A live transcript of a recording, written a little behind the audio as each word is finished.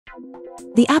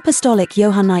The Apostolic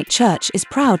Johannite Church is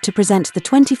proud to present the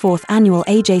 24th Annual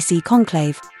AJC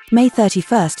Conclave, May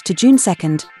 31st to June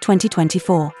 2nd,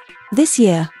 2024. This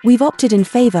year, we've opted in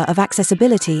favour of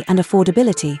accessibility and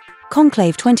affordability.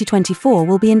 Conclave 2024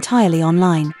 will be entirely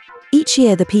online. Each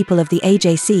year the people of the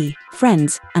AJC,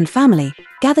 friends, and family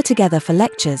gather together for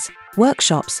lectures,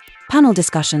 workshops, panel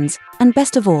discussions, and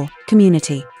best of all,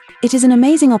 community. It is an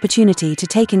amazing opportunity to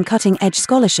take in cutting-edge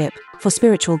scholarship for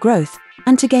spiritual growth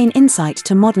and to gain insight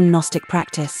to modern Gnostic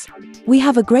practice. We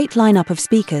have a great lineup of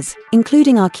speakers,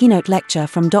 including our keynote lecture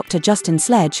from Dr. Justin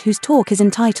Sledge, whose talk is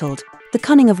entitled, The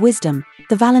Cunning of Wisdom,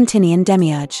 the Valentinian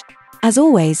Demiurge. As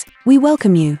always, we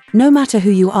welcome you, no matter who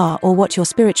you are or what your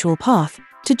spiritual path,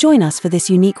 to join us for this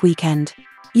unique weekend.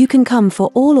 You can come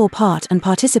for all or part and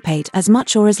participate as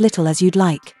much or as little as you'd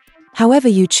like. However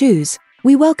you choose,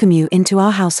 we welcome you into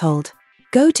our household.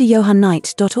 Go to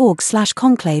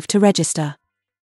johannite.org/conclave to register.